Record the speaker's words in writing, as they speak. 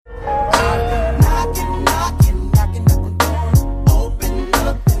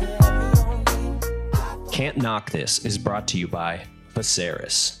Knock This is brought to you by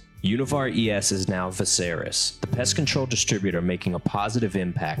Veseris. Univar ES is now Veseris, the pest control distributor making a positive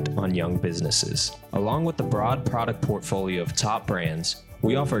impact on young businesses. Along with the broad product portfolio of top brands,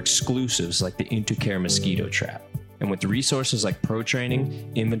 we offer exclusives like the IntuCare mosquito trap. And with resources like Pro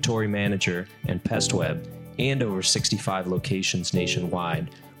Training, Inventory Manager, and PestWeb, and over 65 locations nationwide,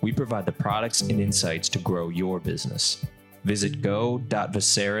 we provide the products and insights to grow your business. Visit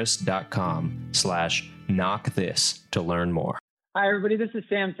go.veseris.com/knockthis to learn more. Hi, everybody. This is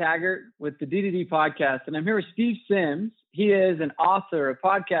Sam Taggart with the D2D podcast, and I'm here with Steve Sims. He is an author, a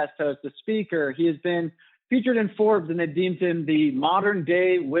podcast host, a speaker. He has been featured in Forbes, and they deemed him the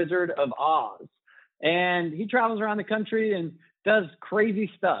modern-day Wizard of Oz. And he travels around the country and does crazy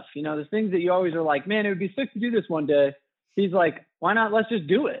stuff. You know, the things that you always are like, man, it would be sick to do this one day. He's like, why not? Let's just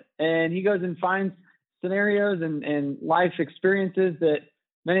do it. And he goes and finds scenarios and life experiences that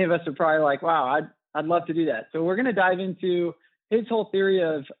many of us are probably like, wow, I'd love to do that. So we're going to dive into his whole theory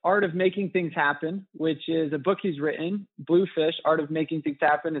of Art of Making Things Happen, which is a book he's written, Bluefish, Art of Making Things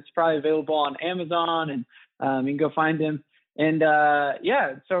Happen. It's probably available on Amazon, and you can go find him. And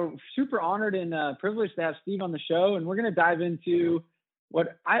so super honored and privileged to have Steve on the show. And we're going to dive into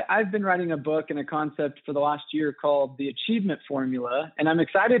what I've been writing a book and a concept for the last year called the Achievement Formula. And I'm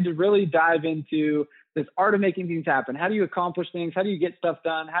excited to really dive into this art of making things happen. How do you accomplish things? How do you get stuff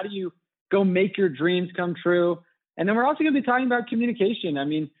done? How do you go make your dreams come true? And then we're also going to be talking about communication. I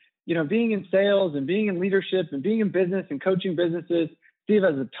mean, you know, being in sales and being in leadership and being in business and coaching businesses, Steve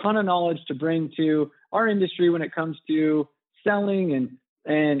has a ton of knowledge to bring to our industry when it comes to selling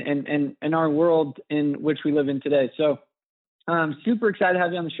and our world in which we live in today. So I'm super excited to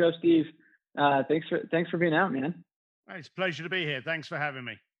have you on the show, Steve. Thanks for being out, man. It's a pleasure to be here. Thanks for having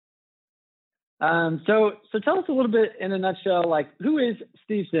me. So tell us a little bit in a nutshell, like, who is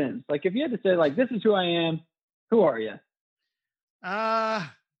Steve Sims? Like, if you had to say, like, this is who I am, who are you? A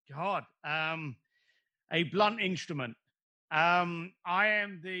blunt instrument. I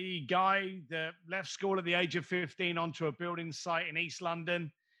am the guy that left school at the age of 15 onto a building site in East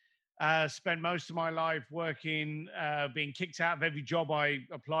London. Spent most of my life working, being kicked out of every job I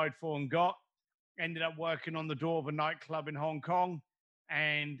applied for and got. Ended up working on the door of a nightclub in Hong Kong.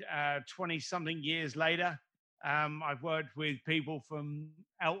 And 20-something years later, I've worked with people from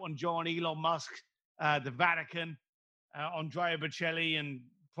Elton John, Elon Musk, the Vatican, Andrea Bocelli, and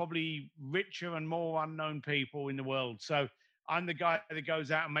probably richer and more unknown people in the world. So I'm the guy that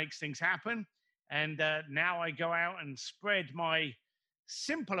goes out and makes things happen. And now I go out and spread my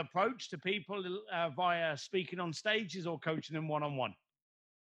simple approach to people via speaking on stages or coaching them one-on-one.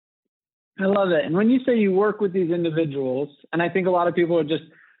 I love it. And when you say you work with these individuals, and I think a lot of people would just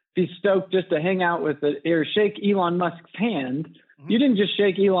be stoked just to hang out with it or shake Elon Musk's hand. Mm-hmm. You didn't just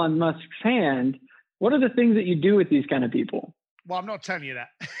shake Elon Musk's hand. What are the things that you do with these kind of people? Well, I'm not telling you that.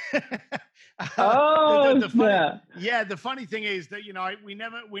 The funny thing is that, you know, we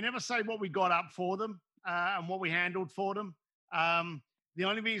never say what we got up for them and what we handled for them. The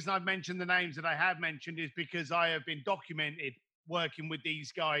only reason I've mentioned the names that I have mentioned is because I have been documented working with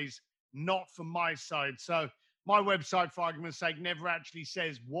these guys, not from my side. So my website, for argument's sake, never actually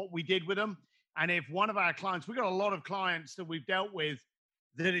says what we did with them. And if one of our clients, we've got a lot of clients that we've dealt with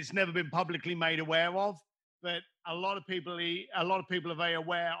that it's never been publicly made aware of, but a lot of people are very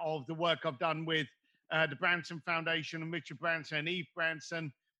aware of the work I've done with the Branson Foundation and Richard Branson and Eve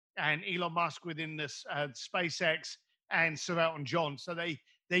Branson and Elon Musk within this SpaceX and Sir Elton John. So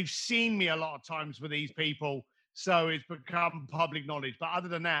they've seen me a lot of times with these people. So it's become public knowledge. But other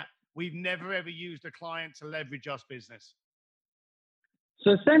than that, we've never, ever used a client to leverage us business.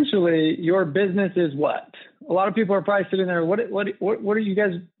 So essentially, your business is what? A lot of people are probably sitting there. What are you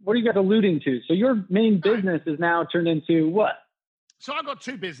guys alluding to? So your main business is now turned into what? So I've got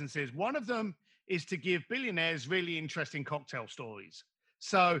two businesses. One of them is to give billionaires really interesting cocktail stories.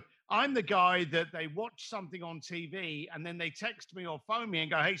 So I'm the guy that they watch something on TV and then they text me or phone me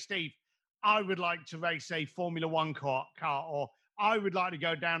and go, hey, Steve, I would like to race a Formula One car, or I would like to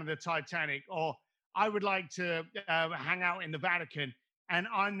go down to the Titanic, or I would like to hang out in the Vatican. And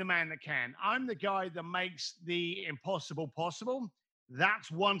I'm the man that can. I'm the guy that makes the impossible possible.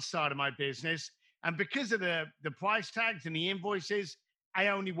 That's one side of my business. And because of the price tags and the invoices, I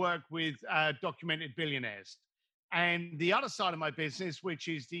only work with documented billionaires. And the other side of my business, which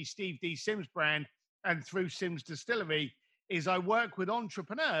is the Steve D. Sims brand and through Sims Distillery, is I work with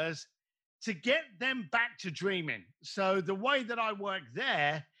entrepreneurs to get them back to dreaming. So the way that I work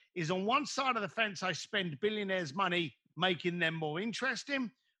there is on one side of the fence, I spend billionaires' money making them more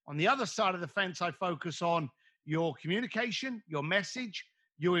interesting. On the other side of the fence, I focus on your communication, your message,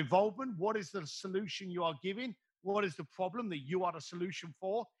 your involvement, what is the solution you are giving, what is the problem that you are the solution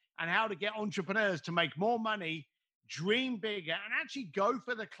for, and how to get entrepreneurs to make more money, dream bigger, and actually go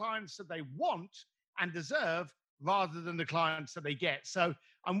for the clients that they want and deserve rather than the clients that they get. So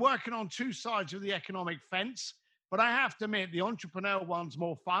I'm working on two sides of the economic fence, but I have to admit the entrepreneur one's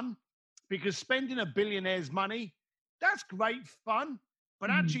more fun because spending a billionaire's money, that's great fun. But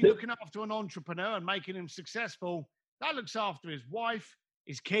actually looking after an entrepreneur and making him successful, that looks after his wife,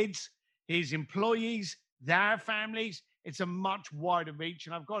 his kids, his employees, their families. It's a much wider reach.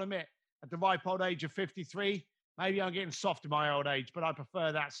 And I've got to admit, at the ripe old age of 53, maybe I'm getting soft in my old age, but I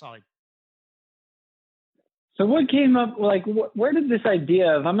prefer that side. So what came up, like, where did this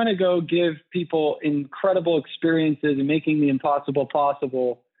idea of I'm going to go give people incredible experiences and making the impossible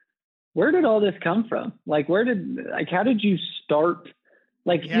possible, where did all this come from? Like, how did you start?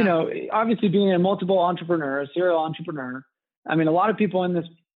 Like, you know, obviously being a multiple entrepreneur, a serial entrepreneur, I mean, a lot of people in this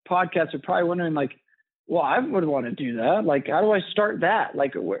podcast are probably wondering, like, well, I would want to do that. Like, how do I start that?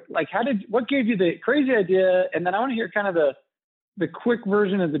 Like, what gave you the crazy idea? And then I want to hear kind of the quick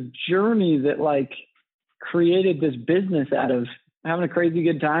version of the journey that, like, created this business out of having a crazy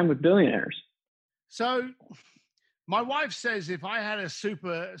good time with billionaires. So my wife says if I had a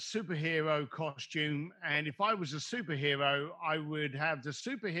superhero costume and if I was a superhero, I would have the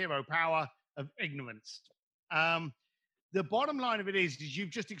superhero power of ignorance. The bottom line of it is you've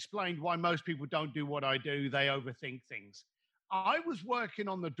just explained why most people don't do what I do. They overthink things. I was working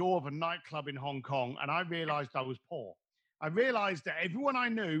on the door of a nightclub in Hong Kong and I realized I was poor. I realized that everyone I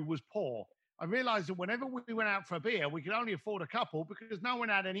knew was poor. I realized that whenever we went out for a beer, we could only afford a couple because no one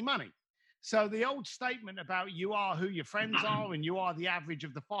had any money. So the old statement about you are who your friends are and you are the average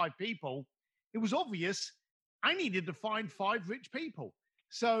of the 5 people, it was obvious I needed to find 5 rich people.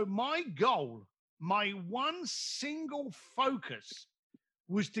 So my goal, my one single focus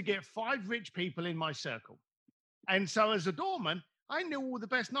was to get 5 rich people in my circle. And so as a doorman, I knew all the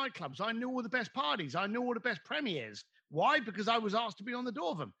best nightclubs. I knew all the best parties. I knew all the best premieres. Why? Because I was asked to be on the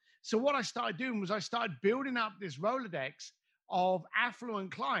door of them. So what I started doing was I started building up this Rolodex of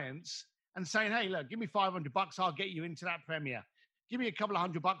affluent clients and saying, hey, look, give me $500, I'll get you into that premiere. Give me a couple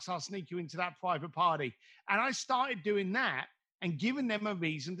of $100, I'll sneak you into that private party. And I started doing that and giving them a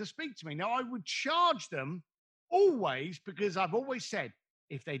reason to speak to me. Now, I would charge them always because I've always said,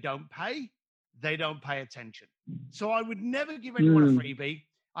 if they don't pay, they don't pay attention. So I would never give anyone a freebie.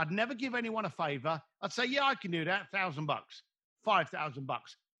 I'd never give anyone a favor. I'd say, yeah, I can do that. $1,000, $5,000,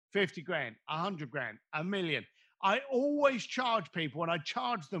 50 grand, 100 grand, $1 million. I always charge people and I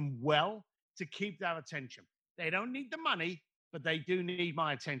charge them well to keep their attention. They don't need the money, but they do need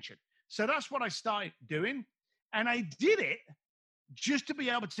my attention. So that's what I started doing. And I did it just to be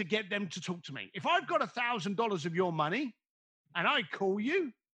able to get them to talk to me. If I've got $1,000 of your money and I call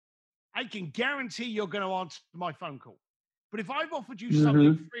you, I can guarantee you're going to answer my phone call. But if I've offered you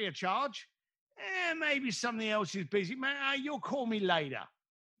something free of charge, maybe something else is busy. Man, you'll call me later.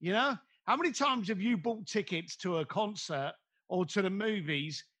 You know, how many times have you bought tickets to a concert or to the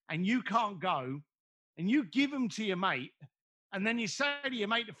movies and you can't go and you give them to your mate and then you say to your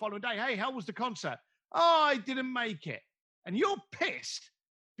mate the following day, hey, how was the concert? Oh, I didn't make it. And you're pissed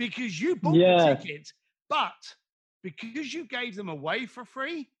because you bought the tickets, but because you gave them away for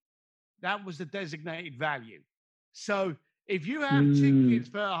free, that was the designated value. So if you have tickets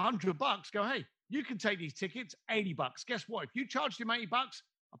for $100, go, hey, you can take these tickets, $80. Guess what? If you charged him $80,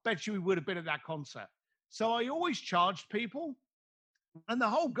 I bet you we would have been at that concert. So I always charged people. And the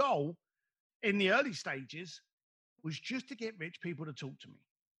whole goal in the early stages was just to get rich people to talk to me.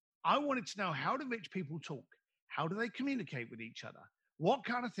 I wanted to know, how do rich people talk? How do they communicate with each other? What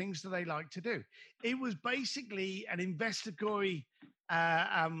kind of things do they like to do? It was basically an investigatory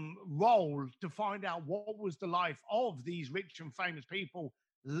role to find out what was the life of these rich and famous people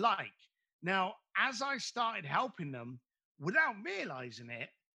like. Now, as I started helping them, without realizing it,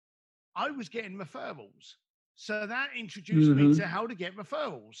 I was getting referrals. So that introduced me to how to get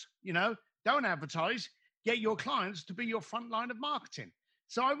referrals. You know, don't advertise, get your clients to be your front line of marketing.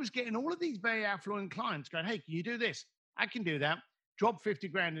 So I was getting all of these very affluent clients going, hey, can you do this? I can do that. Drop 50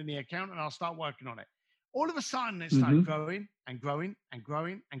 grand in the account and I'll start working on it. All of a sudden it started growing and growing and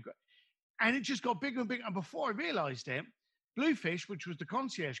growing and growing. And it just got bigger and bigger. And before I realized it, Bluefish, which was the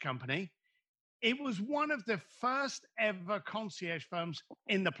concierge company, it was one of the first ever concierge firms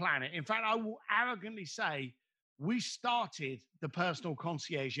in the planet. In fact, I will arrogantly say we started the personal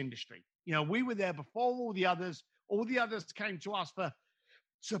concierge industry. You know, we were there before all the others. All the others came to us for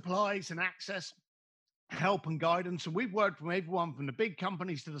supplies and access, help and guidance. And we've worked from everyone from the big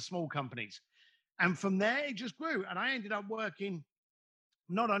companies to the small companies. And from there, it just grew. And I ended up working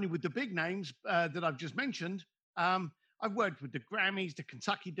not only with the big names that I've just mentioned, I've worked with the Grammys, the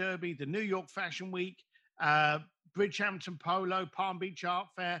Kentucky Derby, the New York Fashion Week, Bridgehampton Polo, Palm Beach Art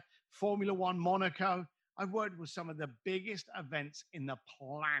Fair, Formula One Monaco. I've worked with some of the biggest events in the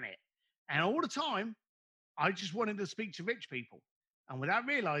planet. And all the time, I just wanted to speak to rich people. And without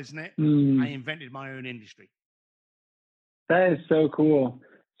realizing it, I invented my own industry. That is so cool.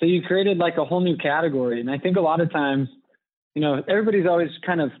 So you created like a whole new category. And I think a lot of times, everybody's always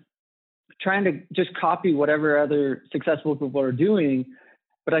kind of trying to just copy whatever other successful people are doing.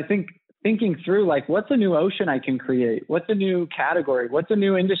 But I think thinking through, like, what's a new ocean I can create? What's a new category? What's a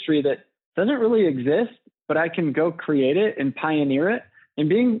new industry that doesn't really exist, but I can go create it and pioneer it?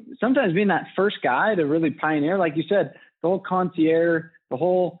 And sometimes being that first guy to really pioneer, like you said, the whole concierge, the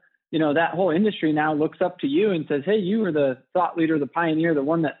whole, that whole industry now looks up to you and says, hey, you were the thought leader, the pioneer, the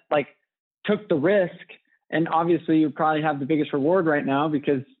one that like took the risk. And obviously you probably have the biggest reward right now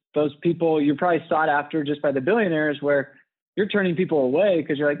because those people, you're probably sought after just by the billionaires, where you're turning people away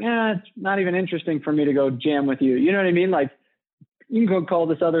because you're like, it's not even interesting for me to go jam with you. You know what I mean? Like, you can go call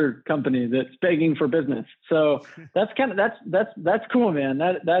this other company that's begging for business. So that's cool, man.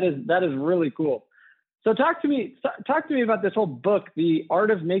 That is really cool. So talk to me about this whole book, The Art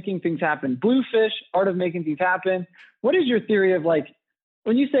of Making Things Happen. Bluefish, Art of Making Things Happen. What is your theory of, like,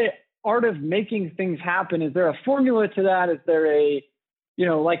 when you say art of making things happen, is there a formula to that? Is there a,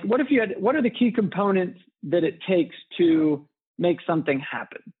 like, what are the key components that it takes to make something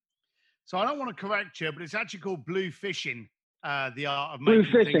happen? So I don't want to correct you, but it's actually called Blue Fishing, The Art of Making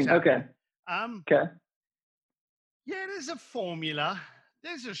Things Happen. Okay. Okay. Yeah, there's a formula,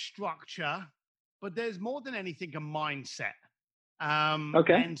 there's a structure, but there's more than anything a mindset.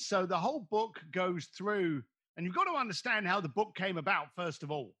 Okay. And so the whole book goes through, and you've got to understand how the book came about, first of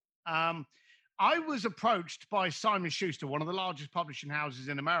all. I was approached by Simon Schuster, one of the largest publishing houses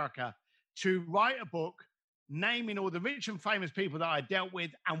in America, to write a book naming all the rich and famous people that I dealt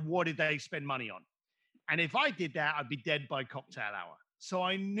with and what did they spend money on. And if I did that, I'd be dead by cocktail hour. So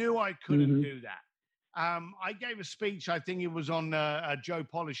I knew I couldn't do that. I gave a speech, I think it was on Joe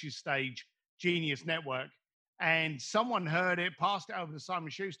Polish's stage, Genius Network, and someone heard it, passed it over to Simon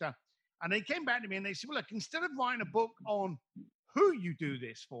Schuster, and they came back to me and they said, well, look, instead of writing a book on who you do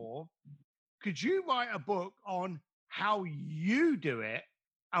this for, could you write a book on how you do it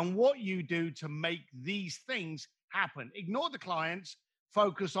and what you do to make these things happen? Ignore the clients,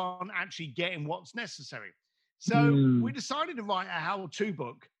 focus on actually getting what's necessary. So we decided to write a how-to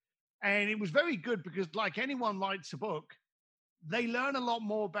book, and it was very good because, like anyone writes a book, they learn a lot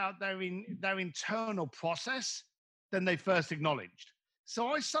more about their internal process than they first acknowledged. So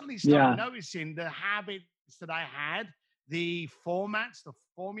I suddenly started noticing the habits that I had, the formats, the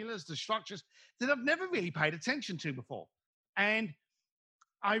formulas, the structures that I've never really paid attention to before. And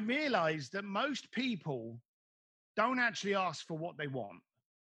I realized that most people don't actually ask for what they want.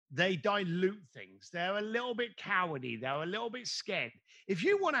 They dilute things. They're a little bit cowardly. They're a little bit scared. If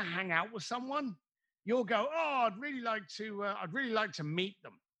you want to hang out with someone, you'll go, oh, I'd really like to meet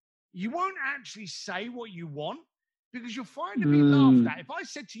them. You won't actually say what you want because you'll find to be laughed at. If I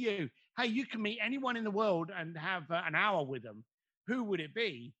said to you, hey, you can meet anyone in the world and have an hour with them, who would it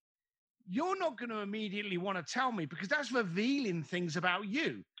be? You're not going to immediately want to tell me because that's revealing things about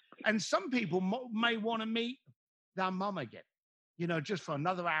you. And some people may want to meet their mum again, just for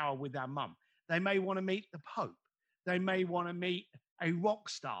another hour with their mum. They may want to meet the Pope. They may want to meet a rock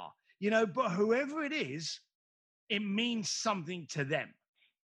star, but whoever it is, it means something to them.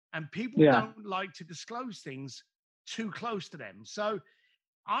 And people don't like to disclose things too close to them. So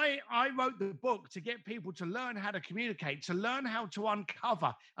I wrote the book to get people to learn how to communicate, to learn how to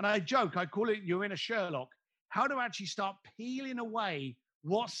uncover. And I joke, I call it you're in a Sherlock, how to actually start peeling away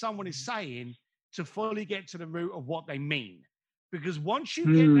what someone is saying to fully get to the root of what they mean. Because once you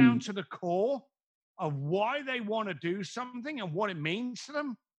get down to the core of why they want to do something and what it means to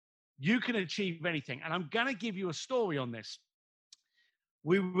them, you can achieve anything. And I'm going to give you a story on this.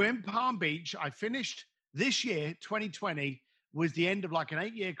 We were in Palm Beach. I finished this year, 2020, was the end of like an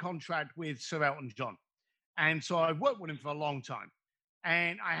 8-year contract with Sir Elton John. And so I've worked with him for a long time.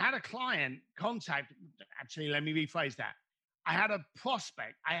 And I had a client contact, actually, let me rephrase that. I had a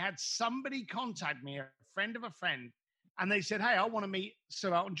prospect. I had somebody contact me, a friend of a friend, and they said, hey, I want to meet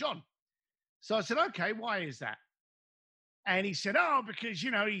Sir Elton John. So I said, okay, why is that? And he said, oh, because,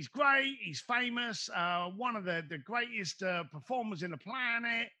 he's great. He's famous. One of the greatest performers in the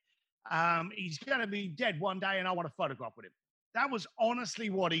planet. He's going to be dead one day and I want to photograph with him. That was honestly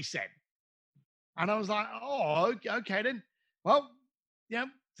what he said. And I was like, oh, okay then. Well,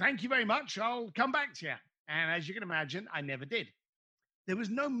 thank you very much. I'll come back to you. And as you can imagine, I never did. There was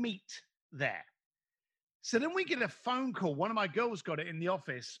no meat there. So then we get a phone call. One of my girls got it in the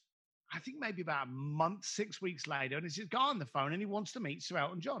office, I think maybe about a month, 6 weeks later. And it's this guy on the phone and he wants to meet Sir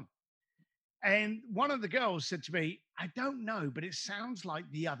Elton John. And one of the girls said to me, I don't know, but it sounds like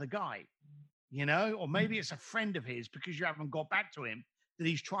the other guy, or maybe it's a friend of his because you haven't got back to him, that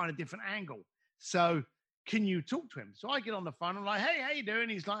he's trying a different angle. So can you talk to him? So I get on the phone. I'm like, hey, how you doing?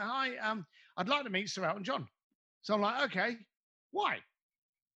 He's like, hi, I'd like to meet Sir Elton John. So I'm like, okay, why?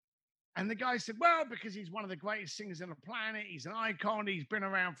 And the guy said, well, because he's one of the greatest singers on the planet. He's an icon. He's been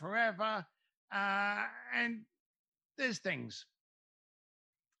around forever. And there's things.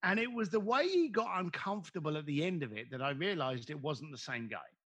 And it was the way he got uncomfortable at the end of it that I realized it wasn't the same guy.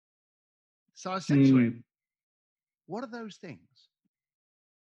 So I said to him, what are those things?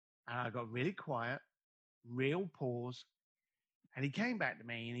 And I got really quiet, real pause. And he came back to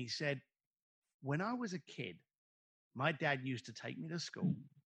me and he said, when I was a kid, my dad used to take me to school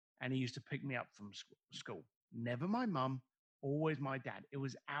and he used to pick me up from school. Never my mum, always my dad. It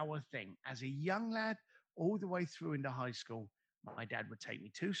was our thing. As a young lad, all the way through into high school, my dad would take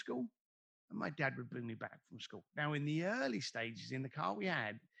me to school and my dad would bring me back from school. Now, in the early stages in the car we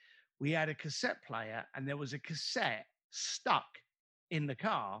had a cassette player and there was a cassette stuck in the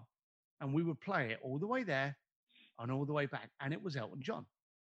car and we would play it all the way there and all the way back. And it was Elton John.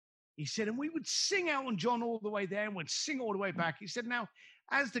 He said, and we would sing Elton John all the way there and would sing all the way back. He said, now,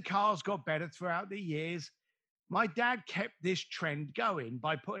 as the cars got better throughout the years, my dad kept this trend going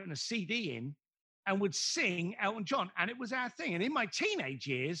by putting a CD in and would sing Elton John. And it was our thing. And in my teenage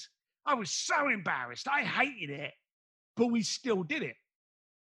years, I was so embarrassed. I hated it, but we still did it.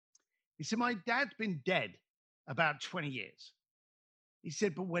 He said, my dad's been dead about 20 years. He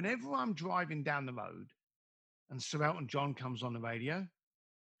said, but whenever I'm driving down the road and Sir Elton John comes on the radio,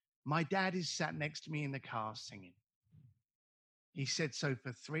 my dad is sat next to me in the car singing. He said, so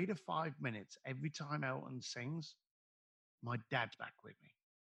for 3 to 5 minutes, every time Elton sings, my dad's back with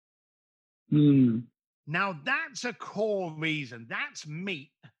me. Now, that's a core reason. That's meat.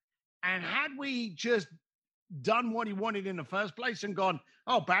 And had we just done what he wanted in the first place and gone,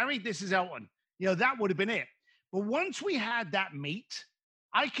 oh, Barry, this is Elton, that would have been it. But once we had that meat,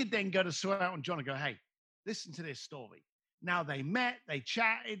 I could then go to Sir Elton John and go, hey, listen to this story. Now they met, they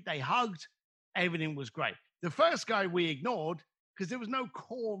chatted, they hugged, everything was great. The first guy we ignored because there was no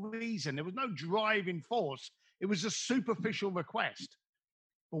core reason. There was no driving force. It was a superficial request.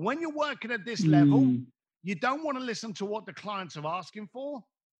 But when you're working at this level, you don't want to listen to what the clients are asking for.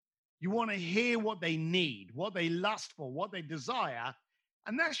 You want to hear what they need, what they lust for, what they desire.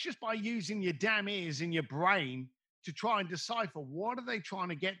 And that's just by using your damn ears and your brain to try and decipher what are they trying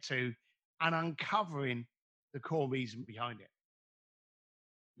to get to and uncovering the core reason behind it.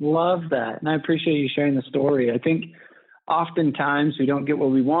 Love that. And I appreciate you sharing the story. I think oftentimes we don't get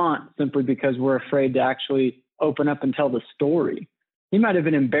what we want simply because we're afraid to actually open up and tell the story. He might have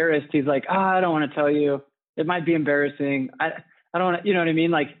been embarrassed. He's like, I don't want to tell you. It might be embarrassing. I don't want to, you know what I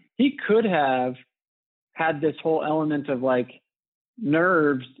mean? Like he could have had this whole element of like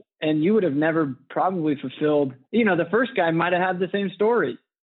nerves and you would have never probably fulfilled, the first guy might have had the same story.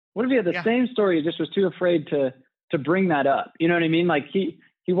 What if he had the same story? He just was too afraid to bring that up. You know what I mean? Like he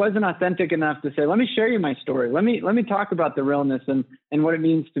wasn't authentic enough to say, let me share you my story. Let me talk about the realness and what it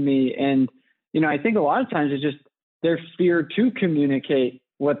means to me. And, I think a lot of times it's just their fear to communicate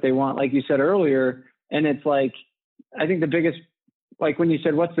what they want, like you said earlier. And it's like, I think the biggest, like when you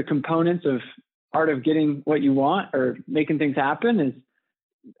said, what's the components of art of getting what you want or making things happen is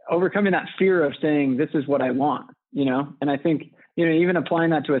overcoming that fear of saying, this is what I want, And I think, even applying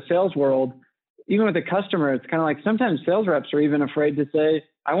that to a sales world, even with a customer, it's kind of like sometimes sales reps are even afraid to say,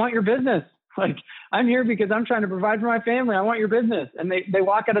 I want your business. Like I'm here because I'm trying to provide for my family. I want your business. And they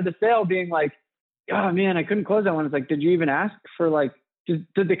walk out of the sale being like, oh man, I couldn't close that one. It's like, did you even ask for like, did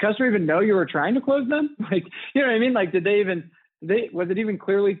the customer even know you were trying to close them? Like, you know what I mean? Like, was it even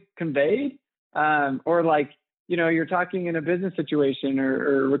clearly conveyed? Or like, you're talking in a business situation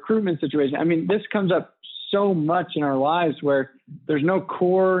or recruitment situation. I mean, this comes up so much in our lives where there's no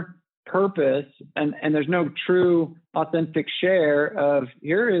core purpose and there's no true authentic share of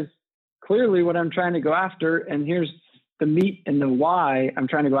here is clearly what I'm trying to go after. And here's the meat and the why I'm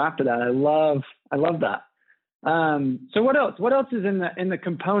trying to go after that. I love that. So what else is in the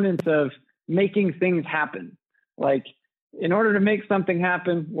components of making things happen? Like in order to make something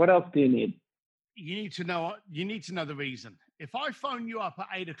happen, what else do you need? You need to know the reason. If I phone you up at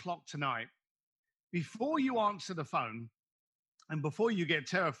 8:00 tonight, before you answer the phone and before you get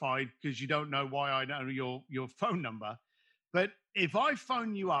terrified because you don't know why I know your phone number, but if I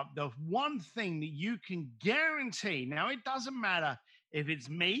phone you up, the one thing that you can guarantee, now it doesn't matter if it's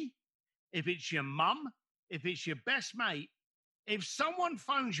me, if it's your mum, if it's your best mate, if someone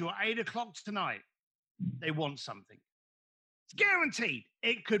phones you at 8 o'clock tonight, they want something. It's guaranteed.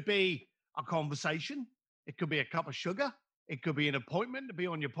 It could be a conversation. It could be a cup of sugar. It could be an appointment to be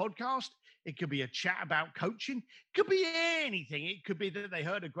on your podcast. It could be a chat about coaching. It could be anything. It could be that they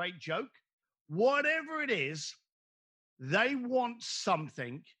heard a great joke. Whatever it is, they want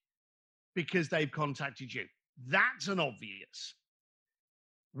something because they've contacted you. That's an obvious.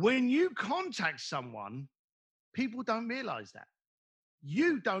 When you contact someone, people don't realize that.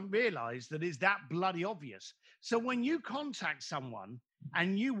 You don't realize that it's that bloody obvious. So when you contact someone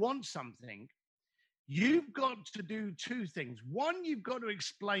and you want something, you've got to do two things. One, you've got to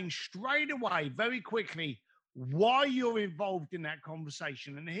explain straight away, very quickly, why you're involved in that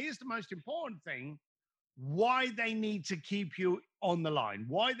conversation. And here's the most important thing, why they need to keep you on the line,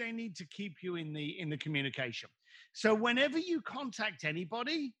 why they need to keep you in the communication. So whenever you contact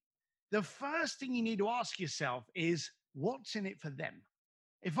anybody, the first thing you need to ask yourself is, what's in it for them?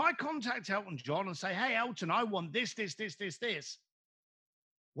 If I contact Elton John and say, hey, Elton, I want this,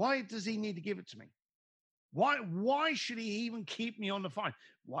 why does he need to give it to me? Why should he even keep me on the phone?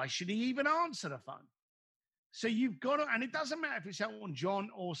 Why should he even answer the phone? So you've got to, and it doesn't matter if it's Elton John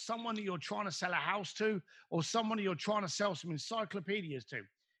or someone that you're trying to sell a house to or someone that you're trying to sell some encyclopedias to.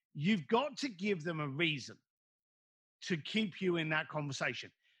 You've got to give them a reason to keep you in that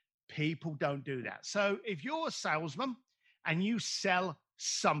conversation. People don't do that. So if you're a salesman and you sell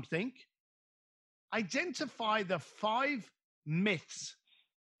something, identify the 5 myths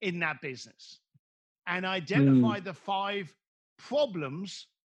in that business and identify the 5 problems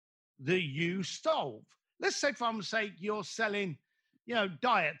that you solve. Let's say, for argument's sake, you're selling,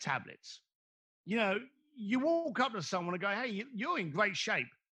 diet tablets. You walk up to someone and go, hey, you're in great shape.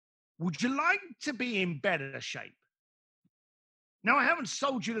 Would you like to be in better shape? Now, I haven't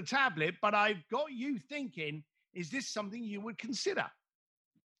sold you the tablet, but I've got you thinking, is this something you would consider?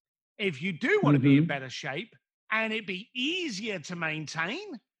 If you do want to be in better shape and it be easier to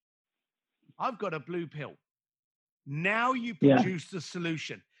maintain, I've got a blue pill. Now you produce the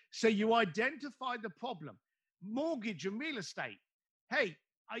solution. So you identify the problem. Mortgage and real estate. Hey,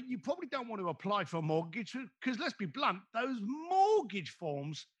 you probably don't want to apply for a mortgage because let's be blunt, those mortgage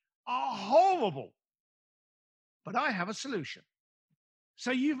forms are horrible. But I have a solution.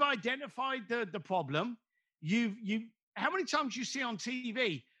 So you've identified the problem. How many times you see on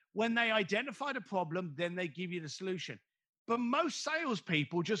TV when they identify the problem, then they give you the solution? But most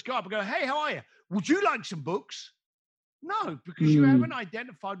salespeople just go up and go, hey, how are you? Would you like some books? No, because you haven't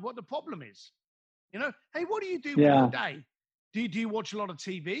identified what the problem is. Hey, what do you do with your day? Do you watch a lot of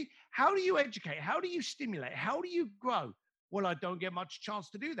TV? How do you educate? How do you stimulate? How do you grow? Well, I don't get much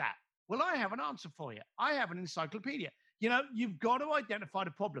chance to do that. Well, I have an answer for you. I have an encyclopedia. You've got to identify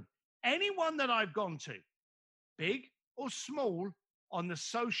the problem. Anyone that I've gone to, big or small, on the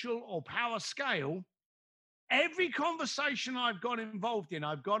social or power scale, every conversation I've got involved in,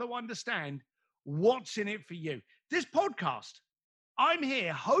 I've got to understand what's in it for you. This podcast, I'm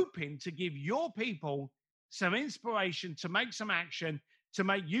here hoping to give your people some inspiration to make some action, to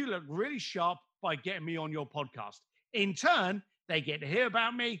make you look really sharp by getting me on your podcast. In turn, they get to hear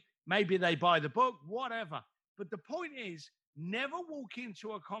about me. Maybe they buy the book, whatever. But the point is, never walk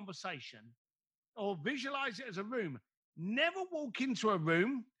into a conversation or visualize it as a room. Never walk into a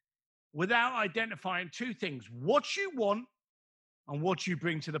room without identifying 2 things, what you want and what you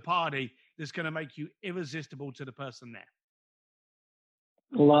bring to the party that's going to make you irresistible to the person there.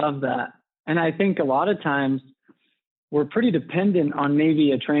 Love that. And I think a lot of times we're pretty dependent on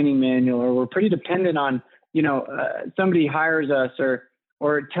maybe a training manual, or we're pretty dependent on, somebody hires us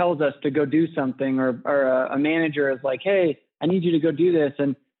or tells us to go do something, or a manager is like, hey, I need you to go do this.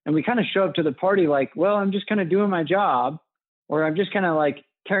 And we kind of show up to the party like, well, I'm just kind of doing my job, or I'm just kind of like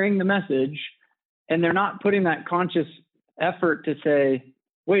carrying the message. And they're not putting that conscious effort to say,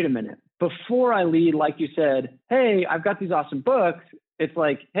 wait a minute, before I lead, like you said, hey, I've got these awesome books. It's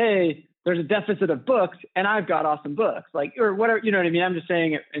like, hey, there's a deficit of books and I've got awesome books, like, or whatever, you know what I mean? I'm just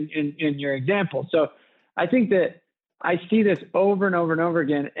saying it in your example. So I think that I see this over and over and over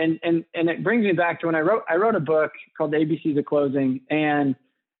again. And it brings me back to when I wrote a book called The ABCs of Closing. And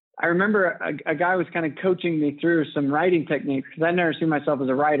I remember a guy was kind of coaching me through some writing techniques, because I never seen myself as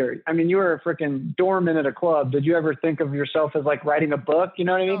a writer. I mean, you were a freaking doorman at a club. Did you ever think of yourself as like writing a book? You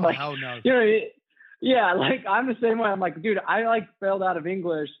know what I mean? Oh, like, hell no. You know what I mean? Yeah, like I'm the same way. I'm like, dude, I like failed out of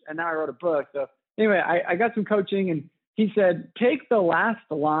English and now I wrote a book. So anyway, I got some coaching, and he said, take the last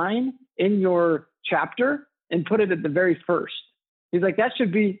line in your chapter and put it at the very first. He's like, that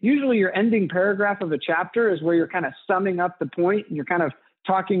should be usually your ending paragraph of a chapter is where you're kind of summing up the point and you're kind of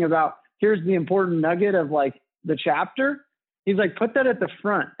talking about, here's the important nugget of like the chapter. He's like, put that at the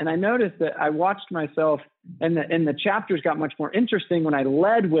front. And I noticed that I watched myself and the chapters got much more interesting when I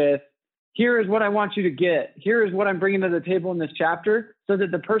led with, here is what I want you to get. Here is what I'm bringing to the table in this chapter, so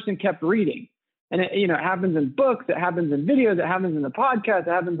that the person kept reading. And it, it happens in books, it happens in videos, it happens in the podcast,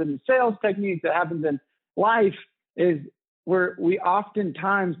 it happens in sales techniques, it happens in life, is where we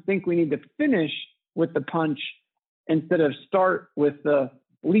oftentimes think we need to finish with the punch instead of start with the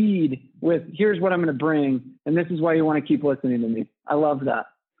lead with, here's what I'm going to bring. And this is why you want to keep listening to me. I love that.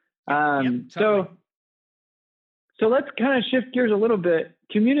 Totally. So let's kind of shift gears a little bit.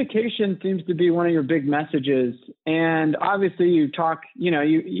 Communication seems to be one of your big messages. And obviously you talk,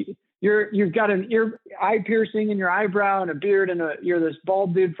 you've got an eye piercing in your eyebrow and a beard and you're this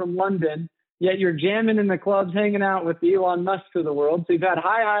bald dude from London, yet you're jamming in the clubs, hanging out with the Elon Musk of the world. So you've had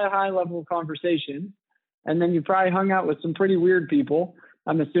high level conversations. And then you probably hung out with some pretty weird people,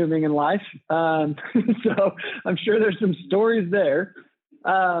 I'm assuming, in life. So I'm sure there's some stories there.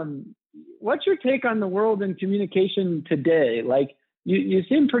 What's your take on the world and communication today? Like you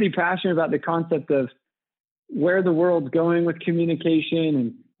seem pretty passionate about the concept of where the world's going with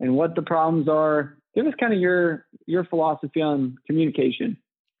communication and what the problems are. Give us kind of your philosophy on communication.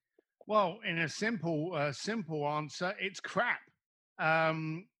 Well, in a simple answer, it's crap.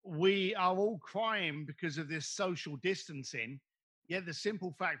 We are all crying because of this social distancing. Yet the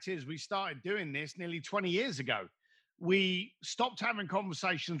simple fact is we started doing this nearly 20 years ago. We stopped having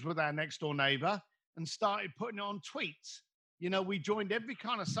conversations with our next door neighbor and started putting it on tweets. We joined every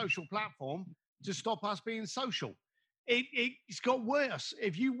kind of social platform to stop us being social. It's got worse.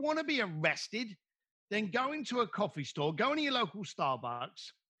 If you want to be arrested, then go into a coffee store, go into your local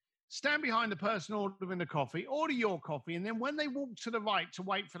Starbucks, stand behind the person ordering the coffee, order your coffee, and then when they walk to the right to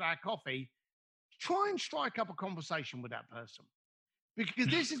wait for that coffee, try and strike up a conversation with that person. Because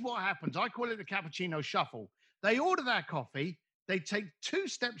this is what happens. I call it the cappuccino shuffle. They order that coffee, they take 2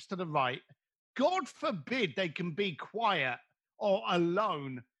 steps to the right. God forbid they can be quiet or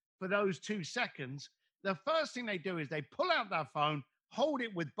alone for those 2 seconds. The first thing they do is they pull out their phone, hold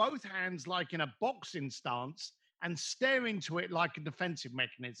it with both hands like in a boxing stance, and stare into it like a defensive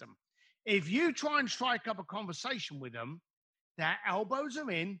mechanism. If you try and strike up a conversation with them, their elbows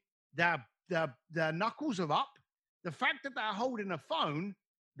are in, their knuckles are up. The fact that they're holding a phone,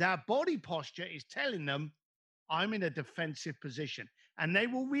 their body posture is telling them, I'm in a defensive position. And they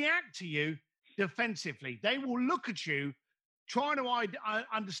will react to you defensively. They will look at you, trying to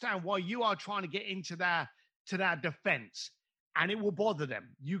understand why you are trying to get into their defense. And it will bother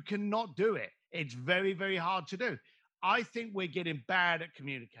them. You cannot do it. It's very, very hard to do. I think we're getting bad at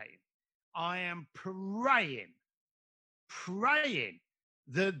communicating. I am praying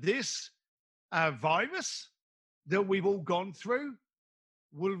that this virus that we've all gone through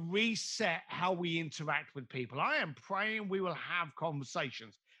will reset how we interact with people. I am praying we will have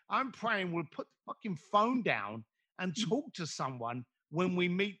conversations. I'm praying we'll put the fucking phone down and talk to someone when we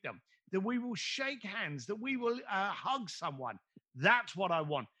meet them, that we will shake hands, that we will hug someone. That's what I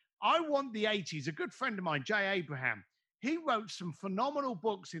want. I want the 80s. A good friend of mine, Jay Abraham, he wrote some phenomenal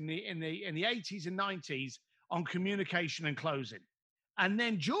books in the 80s and 90s on communication and closing. And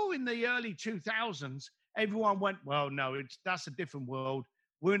then during the early 2000s, everyone went, well, no, that's a different world.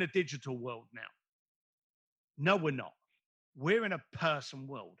 We're in a digital world now. No, we're not. We're in a person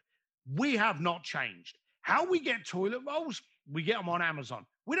world. We have not changed. How we get toilet rolls, we get them on Amazon.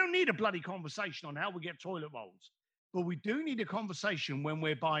 We don't need a bloody conversation on how we get toilet rolls. But we do need a conversation when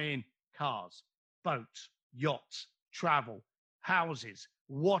we're buying cars, boats, yachts, travel, houses,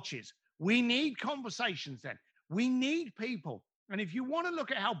 watches. We need conversations then. We need people. And if you want to look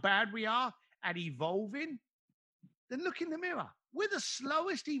at how bad we are at evolving, then look in the mirror. We're the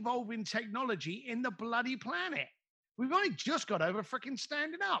slowest evolving technology in the bloody planet. We've only just got over freaking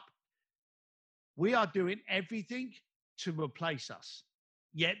standing up. We are doing everything to replace us.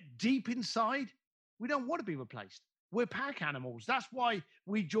 Yet deep inside, we don't want to be replaced. We're pack animals. That's why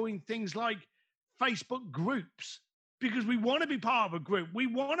we join things like Facebook groups, because we want to be part of a group. We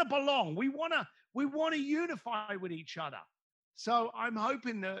want to belong. We want to unify with each other. So I'm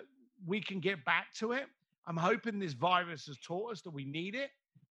hoping that we can get back to it. I'm hoping this virus has taught us that we need it.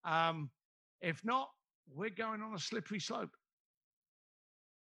 If not, we're going on a slippery slope.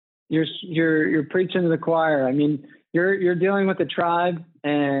 You're preaching to the choir. I mean, you're dealing with a tribe,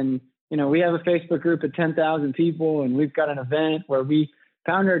 and we have a Facebook group of 10,000 people, and we've got an event where we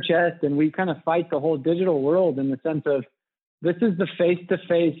pound our chest and we kind of fight the whole digital world in the sense of this is the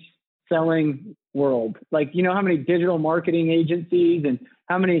face-to-face selling world. Like, you know how many digital marketing agencies and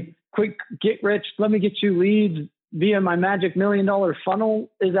how many quick get rich, let me get you leads via my magic $1 million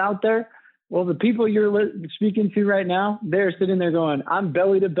funnel is out there. Well, the people you're speaking to right now, they're sitting there going, I'm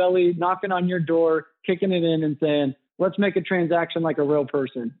belly to belly, knocking on your door, kicking it in and saying, let's make a transaction like a real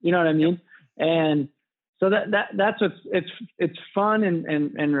person. You know what I mean? And so that's what's, it's fun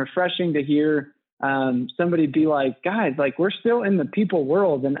and refreshing to hear somebody be like, guys, like we're still in the people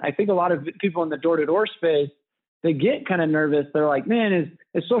world. And I think a lot of people in the door-to-door space, they get kind of nervous. They're like, man,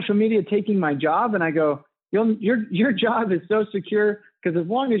 is social media taking my job? And I go, your job is so secure, because as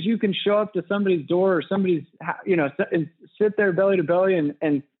long as you can show up to somebody's door or somebody's, you know, and sit there belly to belly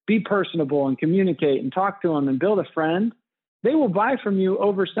and be personable and communicate and talk to them and build a friend, they will buy from you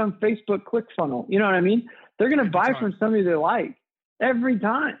over some Facebook click funnel. You know what I mean? They're going to buy from somebody they like every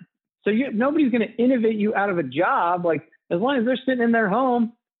time. So nobody's going to innovate you out of a job. Like, as long as they're sitting in their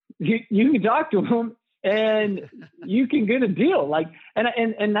home, you can talk to them and you can get a deal. Like,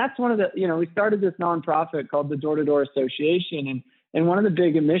 and that's one of the, you know, we started this nonprofit called the Door-to-Door Association. And one of the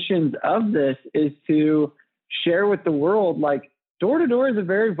big missions of this is to share with the world, like, door-to-door is a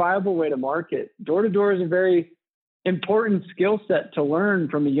very viable way to market. Door-to-door is a very important skill set to learn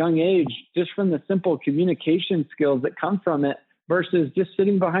from a young age, just from the simple communication skills that come from it, versus just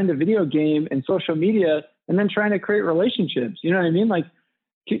sitting behind a video game and social media and then trying to create relationships. You know what I mean? Like,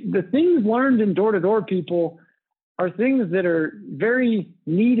 the things learned in door-to-door, people, are things that are very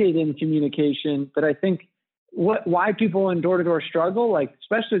needed in communication, that I think why people in door-to-door struggle, like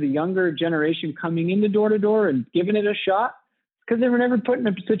especially the younger generation coming into door-to-door and giving it a shot, because they were never put in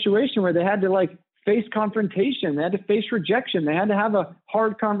a situation where they had to like face confrontation. They had to face rejection. They had to have a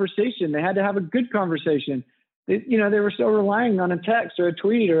hard conversation. They had to have a good conversation. They were so relying on a text or a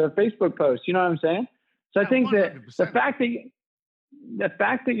tweet or a Facebook post. You know what I'm saying? So I think 100%. that the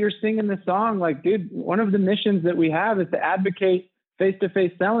fact that you're singing the song, like, dude, one of the missions that we have is to advocate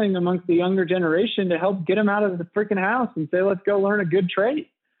face-to-face selling amongst the younger generation to help get them out of the freaking house and say, let's go learn a good trade.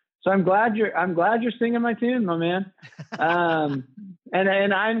 So I'm glad you're singing my tune, my man.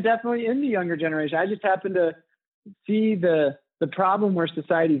 And I'm definitely in the younger generation. I just happen to see the problem where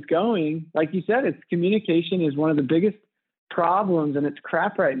society's going. Like you said, it's communication is one of the biggest problems, and it's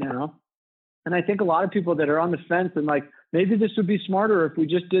crap right now. And I think a lot of people that are on the fence and like, maybe this would be smarter if we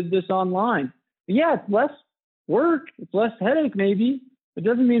just did this online. But yeah, it's less work, it's less headache. Maybe it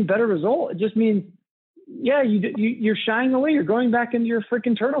doesn't mean better result. It just means, yeah, you're shying away. You're going back into your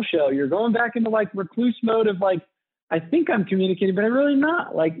freaking turtle shell. You're going back into like recluse mode of like, I think I'm communicating, but I'm really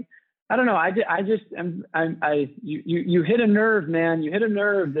not. Like, I don't know. You hit a nerve, man. You hit a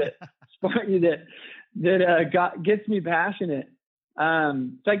nerve that gets me passionate.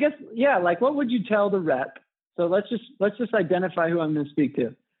 So I guess, yeah, like, what would you tell the rep? So let's just identify who I'm going to speak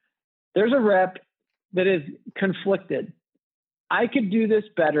to. There's a rep that is conflicted. I could do this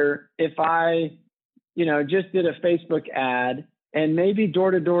better if I, just did a Facebook ad, and maybe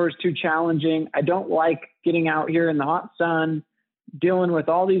door-to-door is too challenging. I don't like getting out here in the hot sun, dealing with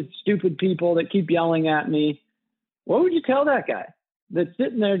all these stupid people that keep yelling at me. What would you tell that guy that's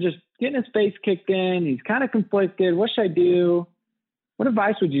sitting there just getting his face kicked in? He's kind of conflicted. What should I do? What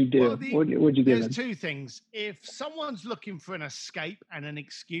advice would you do? Would you give them? There's two things. If someone's looking for an escape and an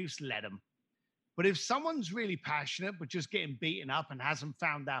excuse, let them. But if someone's really passionate but just getting beaten up and hasn't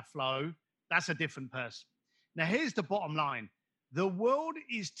found that flow, that's a different person. Now, here's the bottom line. The world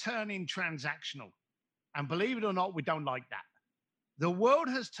is turning transactional. And believe it or not, we don't like that. The world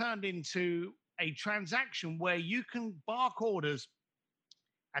has turned into a transaction where you can bark orders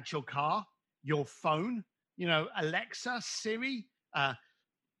at your car, your phone, Alexa, Siri,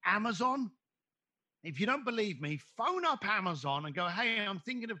 Amazon. If you don't believe me, phone up Amazon and go, hey, I'm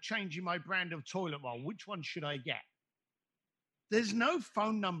thinking of changing my brand of toilet roll. Which one should I get? There's no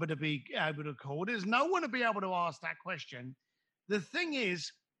phone number to be able to call. There's no one to be able to ask that question. The thing is,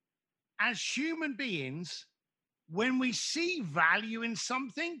 as human beings, when we see value in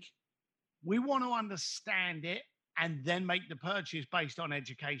something, we want to understand it and then make the purchase based on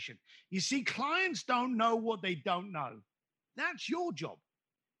education. You see, clients don't know what they don't know. That's your job.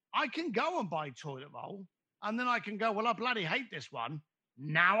 I can go and buy toilet roll, and then I can go, well, I bloody hate this one.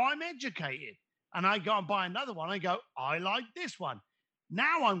 Now I'm educated. And I go and buy another one. I go, I like this one.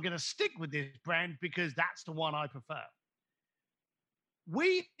 Now I'm going to stick with this brand because that's the one I prefer.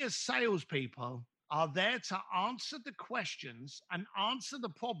 We as salespeople are there to answer the questions and answer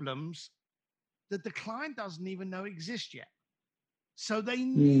the problems that the client doesn't even know exist yet. So they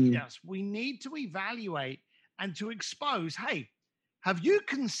need us. We need to evaluate and to expose, hey, have you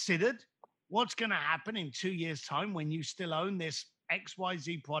considered what's going to happen in 2 years' time when you still own this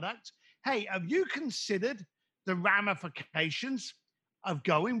XYZ product? hey, have you considered the ramifications of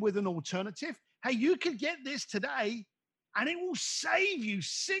going with an alternative? Hey, you could get this today and it will save you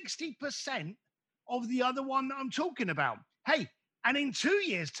 60% of the other one that I'm talking about. Hey, and in 2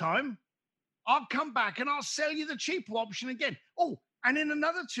 years' time, I'll come back and I'll sell you the cheaper option again. Oh, and in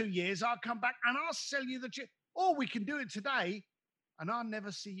another 2 years, I'll come back and I'll sell you the cheap. Or we can do it today and I'll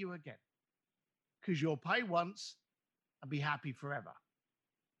never see you again because you'll pay once and be happy forever.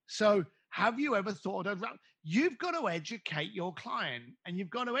 So have you ever thought of, you've got to educate your client, and you've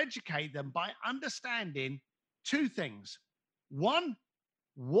got to educate them by understanding two things. One,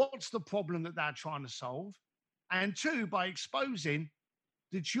 what's the problem that they're trying to solve? And two, by exposing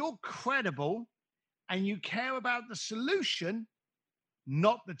that you're credible and you care about the solution,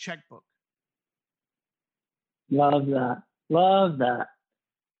 not the checkbook. Love that. Love that.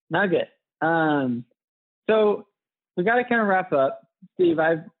 Nugget. So we got to kind of wrap up. Steve,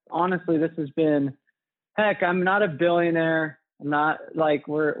 honestly, this has been, heck, I'm not a billionaire. I'm not like,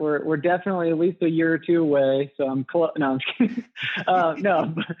 we're definitely at least a year or two away. So I'm close. No, I'm just kidding.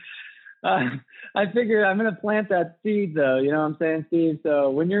 No, but, I figure I'm going to plant that seed though. You know what I'm saying, Steve?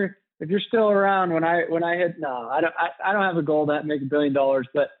 So if you're still around when I hit, no, I don't have a goal to make $1 billion,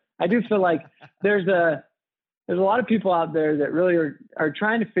 but I do feel like there's a lot of people out there that really are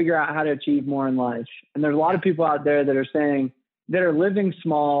trying to figure out how to achieve more in life. And there's a lot of people out there that are living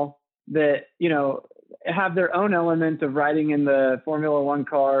small, that, you know, have their own element of riding in the Formula One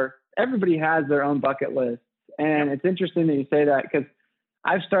car. Everybody has their own bucket list. And It's interesting that you say that, because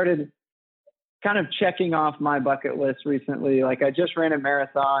I've started kind of checking off my bucket list recently. Like, I just ran a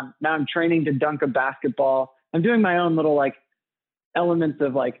marathon. Now I'm training to dunk a basketball. I'm doing my own little like elements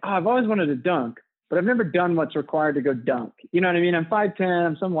of like, I've always wanted to dunk, but I've never done what's required to go dunk. You know what I mean? I'm 5'10".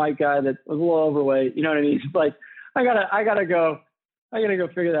 I'm some white guy that was a little overweight. You know what I mean? It's like, I gotta go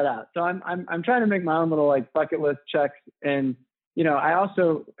figure that out. So I'm trying to make my own little like bucket list checks. And, you know, I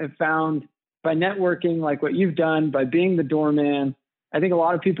also have found by networking, like what you've done, by being the doorman, I think a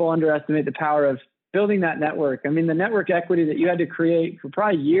lot of people underestimate the power of building that network. I mean, the network equity that you had to create for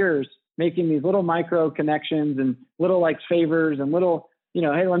probably years, making these little micro connections and little like favors and little, you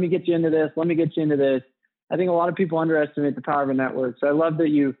know, hey, let me get you into this. Let me get you into this. I think a lot of people underestimate the power of a network. So I love that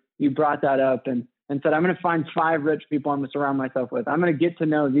you brought that up and said, I'm going to find 5 rich people I'm going to surround myself with. I'm going to get to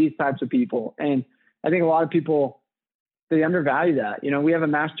know these types of people. And I think a lot of people, they undervalue that. You know, we have a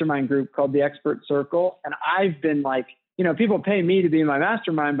mastermind group called the Expert Circle. And I've been like, you know, people pay me to be in my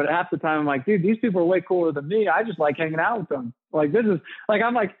mastermind, but half the time I'm like, dude, these people are way cooler than me. I just like hanging out with them. Like, this is like,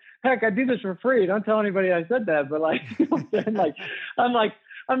 I'm like, heck, I do this for free. Don't tell anybody I said that. But like, you know what I'm saying? I'm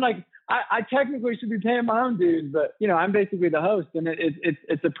like, I technically should be paying my own dues, but you know, I'm basically the host, and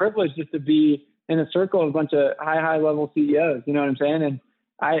it's a privilege just to be in a circle of a bunch of high level CEOs. You know what I'm saying? And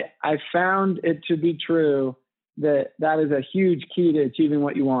I found it to be true that is a huge key to achieving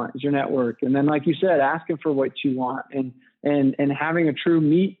what you want, is your network. And then, like you said, asking for what you want and having a true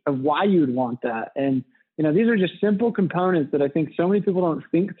meat of why you would want that. And, you know, these are just simple components that I think so many people don't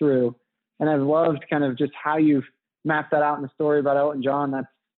think through. And I've loved kind of just how you've mapped that out in the story about Elton John.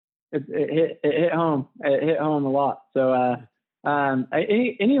 It hit home. It hit home a lot. So,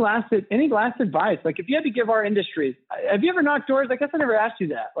 any last advice? Like, if you had to give our industry, have you ever knocked doors? I guess I never asked you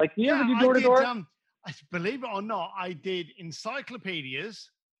that. Like, do you ever do door to door? Believe it or not, I did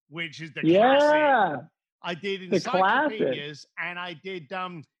encyclopedias, which is the classic. I did encyclopedias, and I did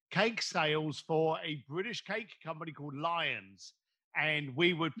cake sales for a British cake company called Lions. And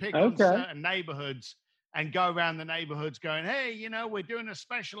we would pick on certain neighborhoods and go around the neighborhoods going, hey, you know, we're doing a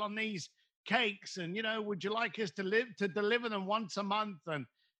special on these cakes, and, you know, would you like us to deliver them once a month? And,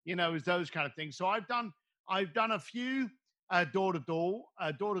 you know, it's those kind of things. So I've done a few door to door.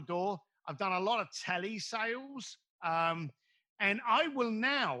 I've done a lot of tele sales. And I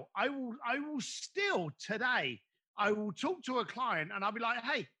will still today, I will talk to a client and I'll be like,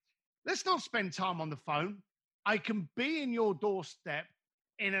 hey, let's not spend time on the phone. I can be in your doorstep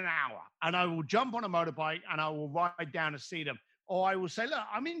in an hour, and I will jump on a motorbike and I will ride down to see them. Or I will say, look,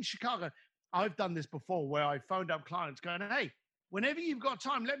 I'm in Chicago. I've done this before where I phoned up clients going, hey, whenever you've got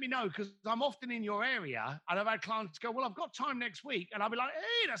time, let me know, because I'm often in your area. And I've had clients go, well, I've got time next week. And I'll be like,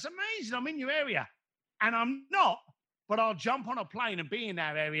 hey, that's amazing. I'm in your area. And I'm not, but I'll jump on a plane and be in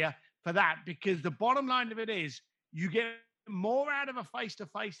that area for that, because the bottom line of it is you get more out of a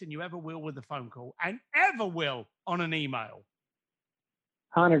face-to-face than you ever will with a phone call, and ever will on an email.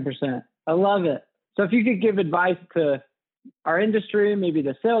 100%. I love it. So if you could give advice to our industry, maybe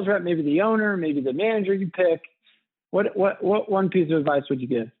the sales rep, maybe the owner, maybe the manager you pick, what one piece of advice would you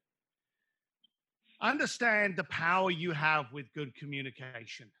give? Understand the power you have with good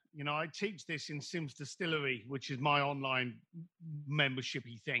communication. You know, I teach this in Sims Distillery, which is my online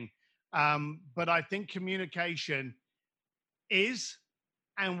membershipy thing. But I think communication is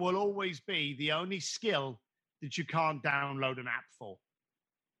and will always be the only skill that you can't download an app for.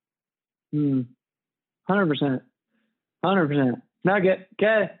 100%. 100%. Nugget.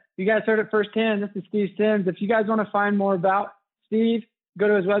 Okay. You guys heard it firsthand. This is Steve Sims. If you guys want to find more about Steve, go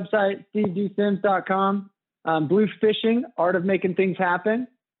to his website, stevedsims.com. Blue Fishing, Art of Making Things Happen.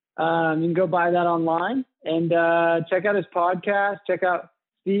 You can go buy that online and check out his podcast. Check out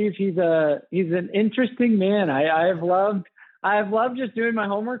Steve. He's an interesting man. I have loved just doing my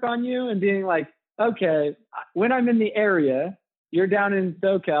homework on you and being like, okay, when I'm in the area, you're down in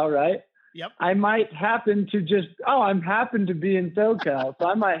SoCal, right? Yep. I might happen to happen to be in SoCal, so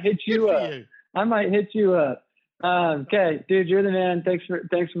I might hit you up. I might hit you up. Okay, dude, you're the man. Thanks for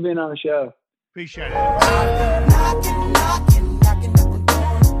being on the show. Appreciate it.